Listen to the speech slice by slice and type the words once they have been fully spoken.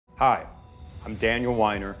Hi, I'm Daniel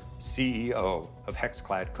Weiner, CEO of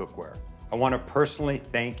HexClad Cookware. I want to personally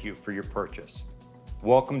thank you for your purchase.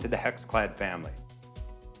 Welcome to the HexClad family.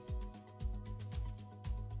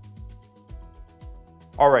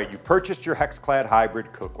 All right, you purchased your HexClad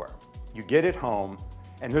hybrid cookware. You get it home,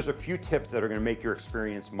 and there's a few tips that are going to make your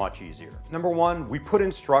experience much easier. Number one, we put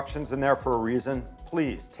instructions in there for a reason.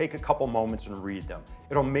 Please take a couple moments and read them.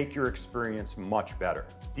 It'll make your experience much better.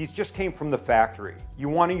 These just came from the factory. You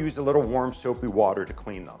want to use a little warm soapy water to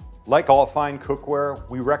clean them. Like all fine cookware,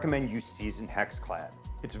 we recommend you season HexClad.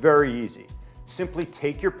 It's very easy. Simply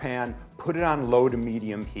take your pan, put it on low to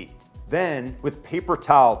medium heat. Then, with paper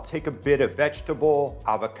towel, take a bit of vegetable,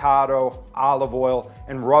 avocado, olive oil,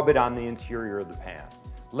 and rub it on the interior of the pan.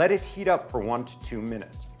 Let it heat up for 1 to 2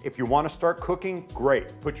 minutes. If you want to start cooking,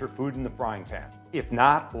 great, put your food in the frying pan. If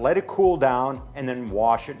not, let it cool down and then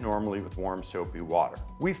wash it normally with warm soapy water.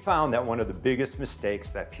 We found that one of the biggest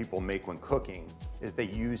mistakes that people make when cooking is they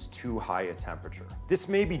use too high a temperature. This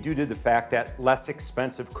may be due to the fact that less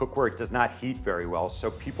expensive cookware does not heat very well,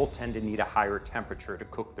 so people tend to need a higher temperature to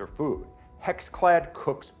cook their food. HexClad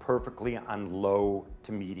cooks perfectly on low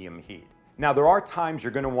to medium heat. Now, there are times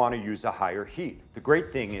you're going to want to use a higher heat. The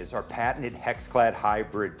great thing is our patented HexClad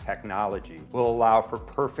hybrid technology will allow for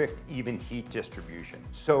perfect even heat distribution.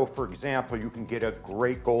 So, for example, you can get a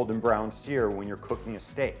great golden brown sear when you're cooking a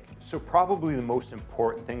steak. So probably the most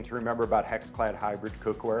important thing to remember about HexClad hybrid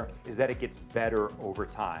cookware is that it gets better over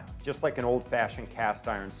time. Just like an old-fashioned cast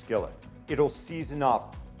iron skillet. It'll season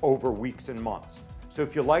up over weeks and months. So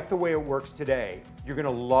if you like the way it works today, you're going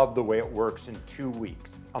to love the way it works in 2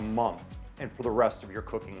 weeks, a month, and for the rest of your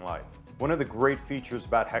cooking life. One of the great features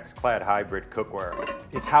about HexClad hybrid cookware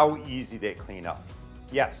is how easy they clean up.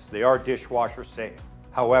 Yes, they are dishwasher safe.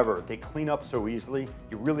 However, they clean up so easily,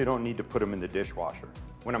 you really don't need to put them in the dishwasher.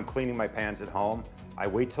 When I'm cleaning my pans at home, I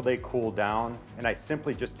wait till they cool down, and I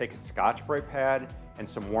simply just take a Scotch-Brite pad and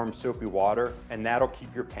some warm soapy water, and that'll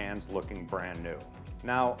keep your pans looking brand new.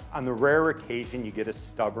 Now, on the rare occasion you get a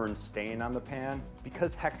stubborn stain on the pan,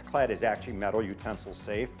 because HexClad is actually metal utensil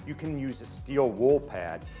safe, you can use a steel wool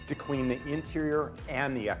pad to clean the interior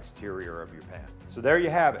and the exterior of your pan. So there you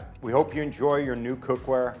have it. We hope you enjoy your new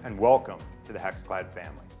cookware, and welcome to the HexClad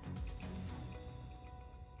family.